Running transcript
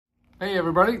Hey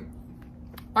everybody,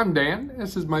 I'm Dan.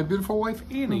 This is my beautiful wife,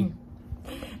 Annie.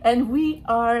 And we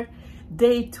are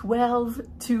day 12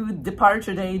 to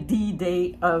departure day, the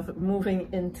day of moving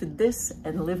into this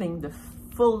and living the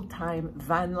full-time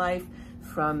van life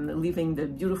from leaving the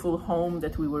beautiful home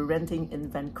that we were renting in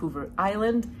Vancouver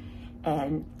Island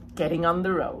and getting on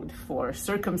the road for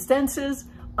circumstances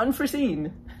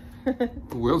unforeseen.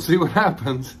 We'll see what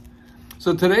happens.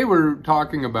 So today we're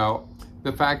talking about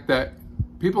the fact that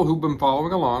people who've been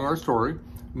following along our story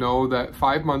know that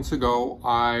 5 months ago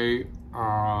I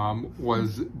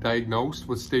was diagnosed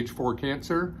with stage 4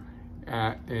 cancer in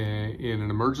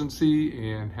an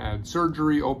emergency and had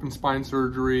surgery, open spine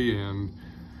surgery, and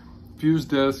fused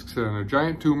discs and a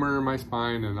giant tumor in my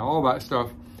spine and all that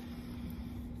stuff.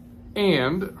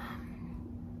 And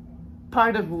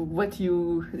part of what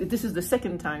this is the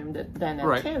second time that Dan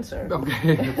had cancer.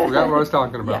 Okay, I forgot what I was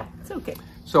talking about. Yeah, it's okay.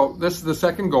 So this is the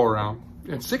second go around.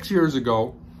 And 6 years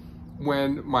ago,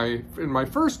 when in my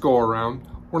first go around,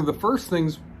 one of the first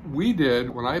things we did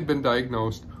when I had been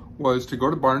diagnosed was to go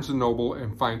to Barnes & Noble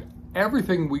and find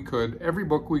everything we could, every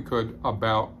book we could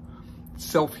about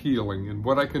self-healing and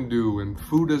what I can do and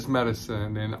food as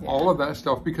medicine and all of that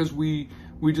stuff, because we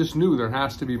just knew there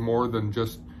has to be more than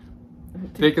just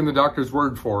taking the doctor's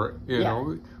word for it. You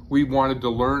know, we wanted to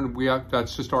learn.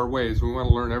 That's just our ways. We want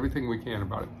to learn everything we can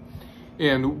about it.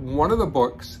 And one of the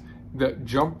books that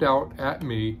jumped out at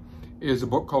me is a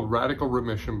book called Radical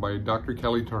Remission by Dr.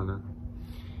 Kelly Turner.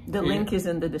 The link is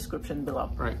in the description below.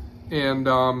 Right. And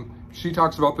she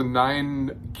talks about the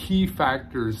 9 key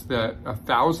factors that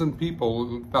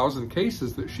 1,000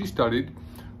 cases that she studied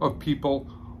of people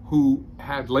who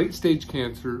had late stage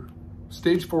cancer,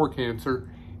 stage 4 cancer,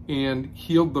 and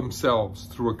healed themselves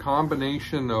through a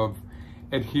combination of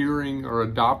adhering or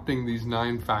adopting these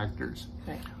 9 factors.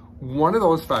 Right. One of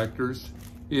those factors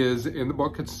is in the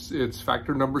book. It's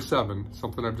factor number 7,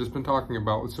 something I've just been talking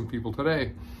about with some people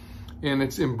today, and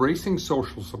it's embracing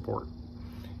social support.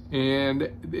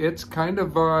 And it's kind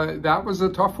of that was a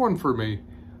tough one for me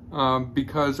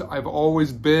because I've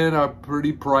always been a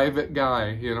pretty private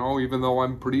guy, you know, even though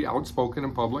I'm pretty outspoken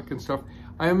in public and stuff.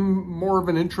 I'm more of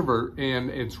an introvert, and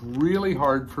it's really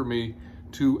hard for me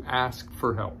to ask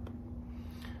for help.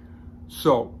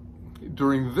 So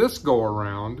during this go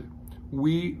around,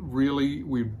 we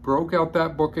broke out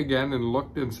that book again and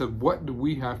looked and said, what do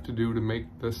we have to do to make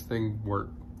this thing work?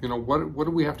 You know, what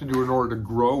do we have to do in order to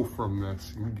grow from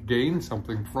this and gain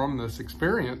something from this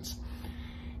experience?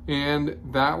 And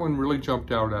that one really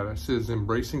jumped out at us, is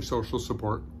embracing social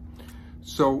support.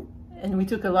 And we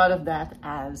took a lot of that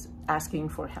as asking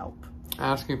for help.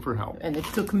 Asking for help. And it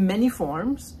took many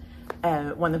forms.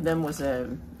 One of them was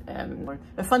a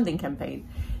funding campaign.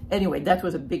 Anyway, that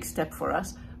was a big step for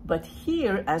us. But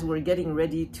here, as we're getting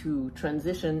ready to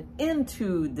transition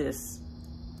into this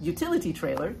utility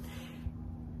trailer,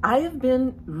 I have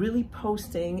been really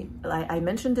posting, I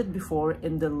mentioned it before,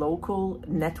 in the local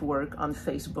network on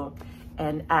Facebook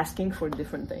and asking for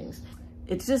different things.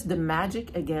 It's just the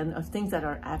magic, again, of things that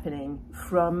are happening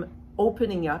from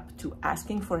opening up to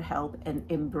asking for help and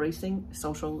embracing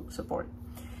social support.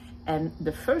 And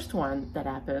the first one that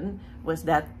happened was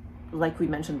that, like we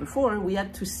mentioned before, we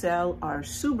had to sell our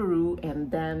Subaru and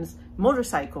Dan's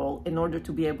motorcycle in order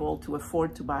to be able to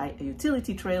afford to buy a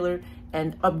utility trailer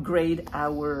and upgrade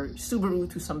our Subaru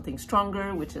to something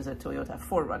stronger, which is a Toyota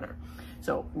 4Runner.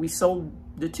 So we sold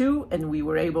the two, and we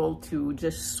were able to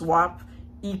just swap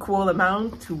equal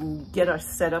amount to get us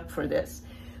set up for this.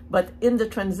 But in the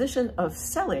transition of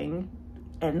selling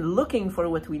and looking for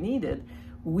what we needed,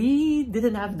 we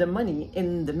didn't have the money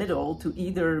in the middle to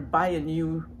either buy a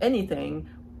new anything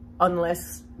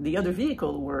unless the other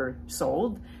vehicle were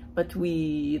sold, but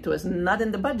it was not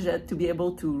in the budget to be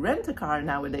able to rent a car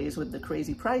nowadays with the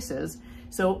crazy prices.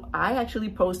 So I actually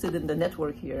posted in the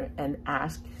network here and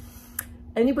asked,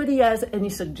 anybody has any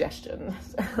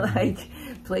suggestions? Like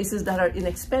places that are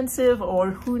inexpensive, or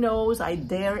who knows, I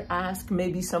dare ask,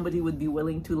 maybe somebody would be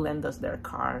willing to lend us their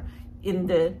car in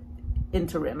the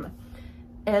interim.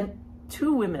 And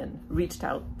 2 women reached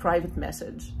out, private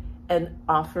message, and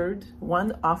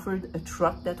one offered a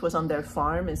truck that was on their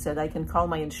farm and said, I can call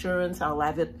my insurance,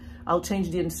 I'll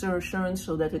change the insurance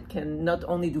so that it can not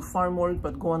only do farm work,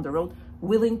 but go on the road,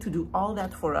 willing to do all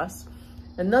that for us.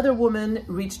 Another woman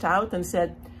reached out and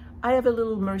said, I have a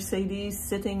little Mercedes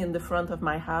sitting in the front of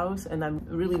my house and I'm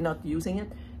really not using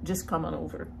it. Just come on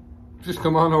over. Just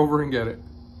come on over and get it.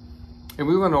 And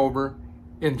we went over,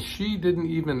 and she didn't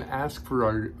even ask for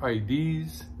our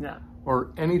IDs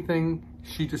or anything.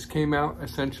 She just came out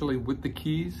essentially with the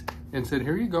keys and said,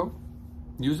 here you go.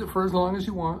 Use it for as long as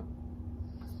you want.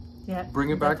 Yeah. Bring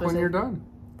it back when you're done.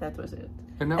 That was it.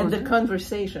 And the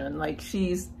conversation, like,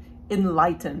 she's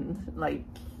enlightened. Like,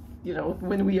 you know,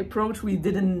 when we approached, we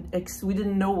didn't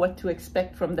know what to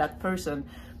expect from that person,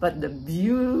 but the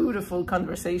beautiful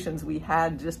conversations we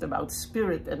had just about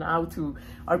spirit and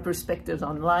our perspectives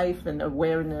on life and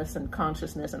awareness and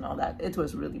consciousness and all that, it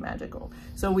was really magical.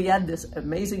 So we had this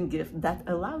amazing gift that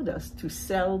allowed us to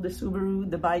sell the Subaru,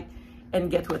 the bike,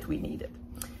 and get what we needed.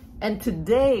 And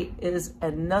today is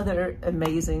another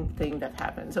amazing thing that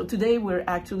happened. So today we're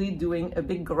actually doing a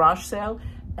big garage sale.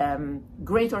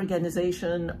 Great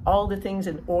organization, all the things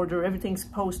in order, everything's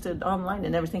posted online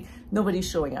and everything. Nobody's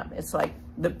showing up. It's like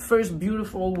the first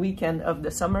beautiful weekend of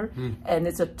the summer, and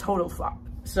it's a total flop.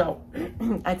 So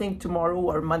I think tomorrow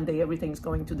or Monday, everything's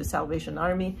going to the Salvation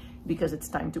Army because it's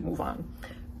time to move on.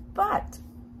 But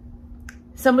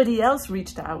somebody else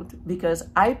reached out because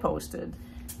I posted,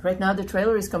 right now the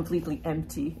trailer is completely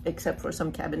empty except for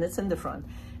some cabinets in the front.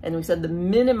 And we said the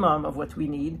minimum of what we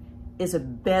need is a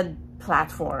bed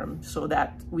platform so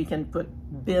that we can put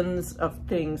bins of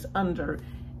things under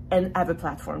and have a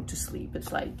platform to sleep.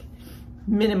 It's like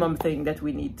minimum thing that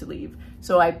we need to leave.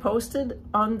 So I posted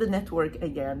on the network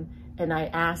again, and I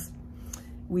asked,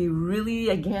 we really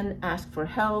again asked for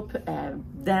help.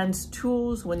 Dan's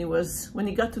tools, when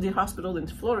he got to the hospital in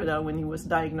Florida, when he was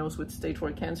diagnosed with stage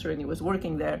 4 cancer and he was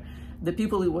working there, the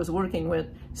people he was working with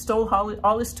stole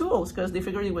all his tools because they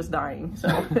figured he was dying.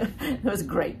 So it was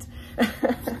great.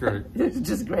 It's great. It was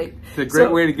just great. It's a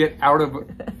great way to get out of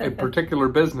a particular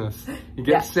business. You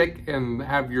get sick and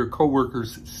have your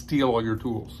coworkers steal all your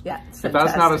tools. Yeah, if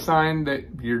that's not a sign that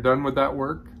you're done with that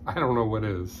work, I don't know what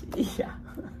is. Yeah.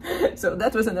 So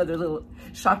that was another little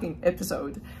shocking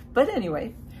episode. But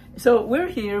anyway, so we're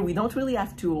here. We don't really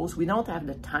have tools. We don't have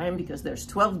the time because there's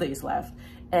 12 days left.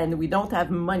 And we don't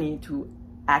have money to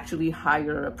actually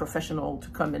hire a professional to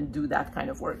come and do that kind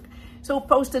of work. So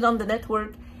posted on the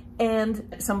network,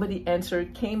 and somebody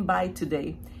answered, came by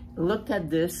today, looked at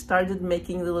this, started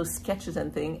making little sketches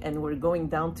and things, and we're going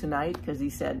down tonight because he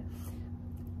said,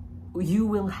 you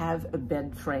will have a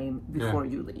bed frame before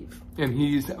you leave. And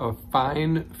he's a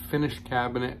fine finished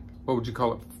cabinet. What would you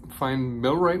call it? Fine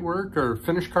millwright work or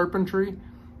finished carpentry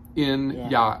in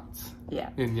yachts.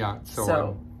 Yeah. In yachts.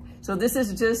 So this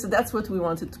is just, that's what we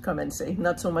wanted to come and say.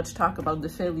 Not so much talk about the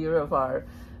failure of our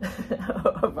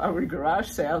of our garage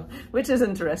sale, which is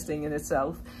interesting in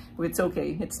itself. It's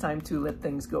okay. It's time to let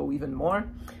things go even more.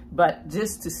 But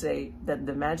just to say that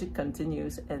the magic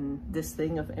continues, and this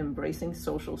thing of embracing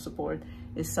social support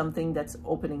is something that's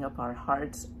opening up our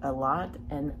hearts a lot.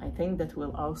 And I think that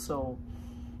will also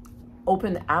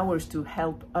open ours to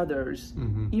help others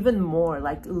even more,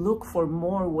 like look for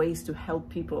more ways to help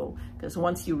people, because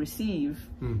once you receive,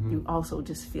 you also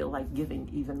just feel like giving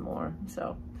even more.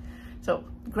 So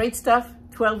great stuff.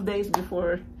 12 days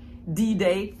before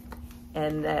D-Day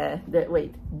and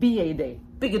BA Day,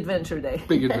 Big Adventure Day.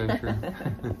 Big Adventure.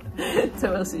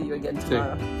 So we'll see you again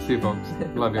tomorrow. See you folks.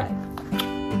 Love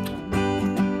you.